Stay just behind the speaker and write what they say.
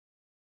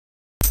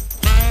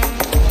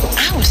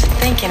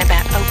thinking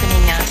about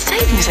opening a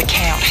savings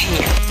account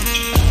here.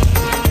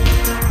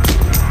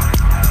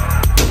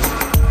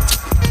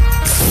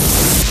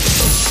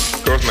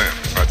 Of course, ma'am.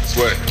 Right this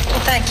way. Well,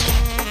 thank you.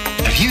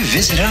 Have you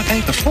visited our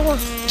bank before?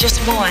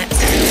 Just once.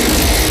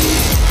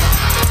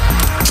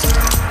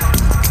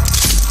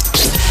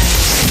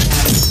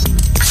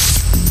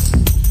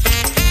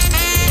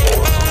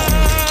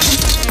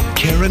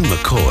 Karen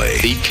McCoy.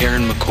 The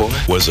Karen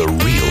McCoy? Was a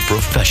real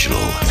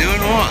professional.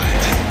 Doing what?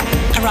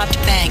 I robbed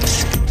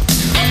banks.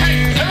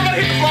 Okay,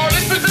 everybody hit the floor.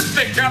 This is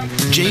the pickup.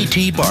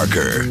 J.T.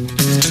 Barker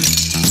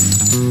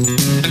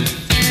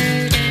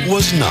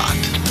was not.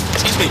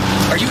 Excuse me,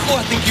 are you who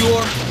I think you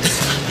are?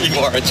 You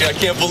are, I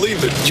can't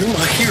believe it. You're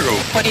my hero.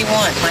 What do you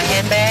want, my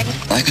handbag?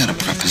 I got a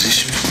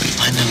proposition for you.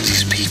 I know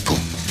these people.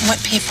 What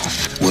people?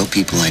 Well,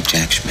 people like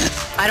Jack Schmidt.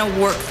 I don't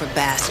work for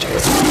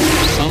bastards.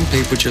 Some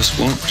people just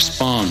won't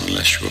respond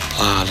unless you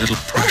apply a little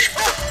pressure.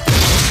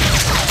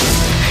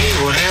 Hey,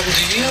 what happened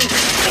to you?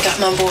 I got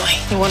my boy.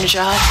 You want a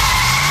job?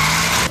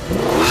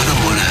 I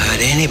don't want to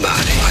hurt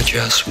anybody. I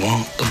just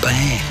want the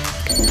bank.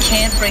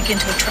 Can't break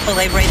into a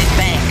AAA rated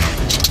bank.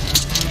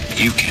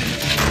 You can.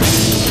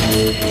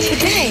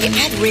 Today,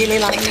 I'd really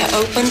like to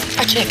open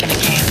a checking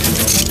account.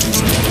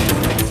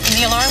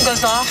 When the alarm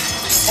goes off,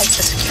 it takes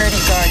the security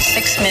guard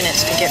 6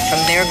 minutes to get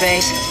from their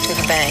base to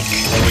the bank.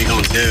 What are we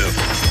going to do?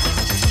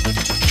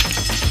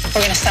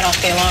 We're going to set off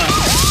the alarm.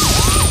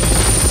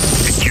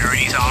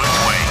 Security's on its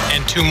way.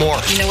 And 2 more.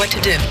 You know what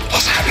to do.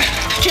 What's happening?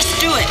 Just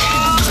do it.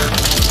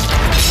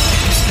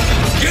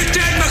 You're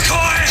dead,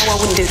 McCoy! Oh, I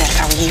wouldn't do that if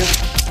I were you.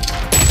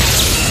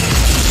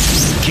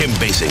 Kim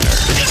Basinger.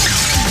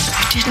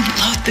 I didn't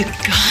load the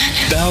gun.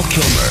 Val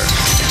Kilmer.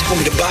 Told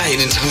me to buy it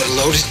and so it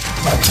loaded.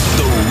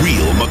 The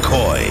Real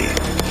McCoy.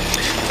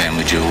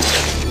 Family jewels.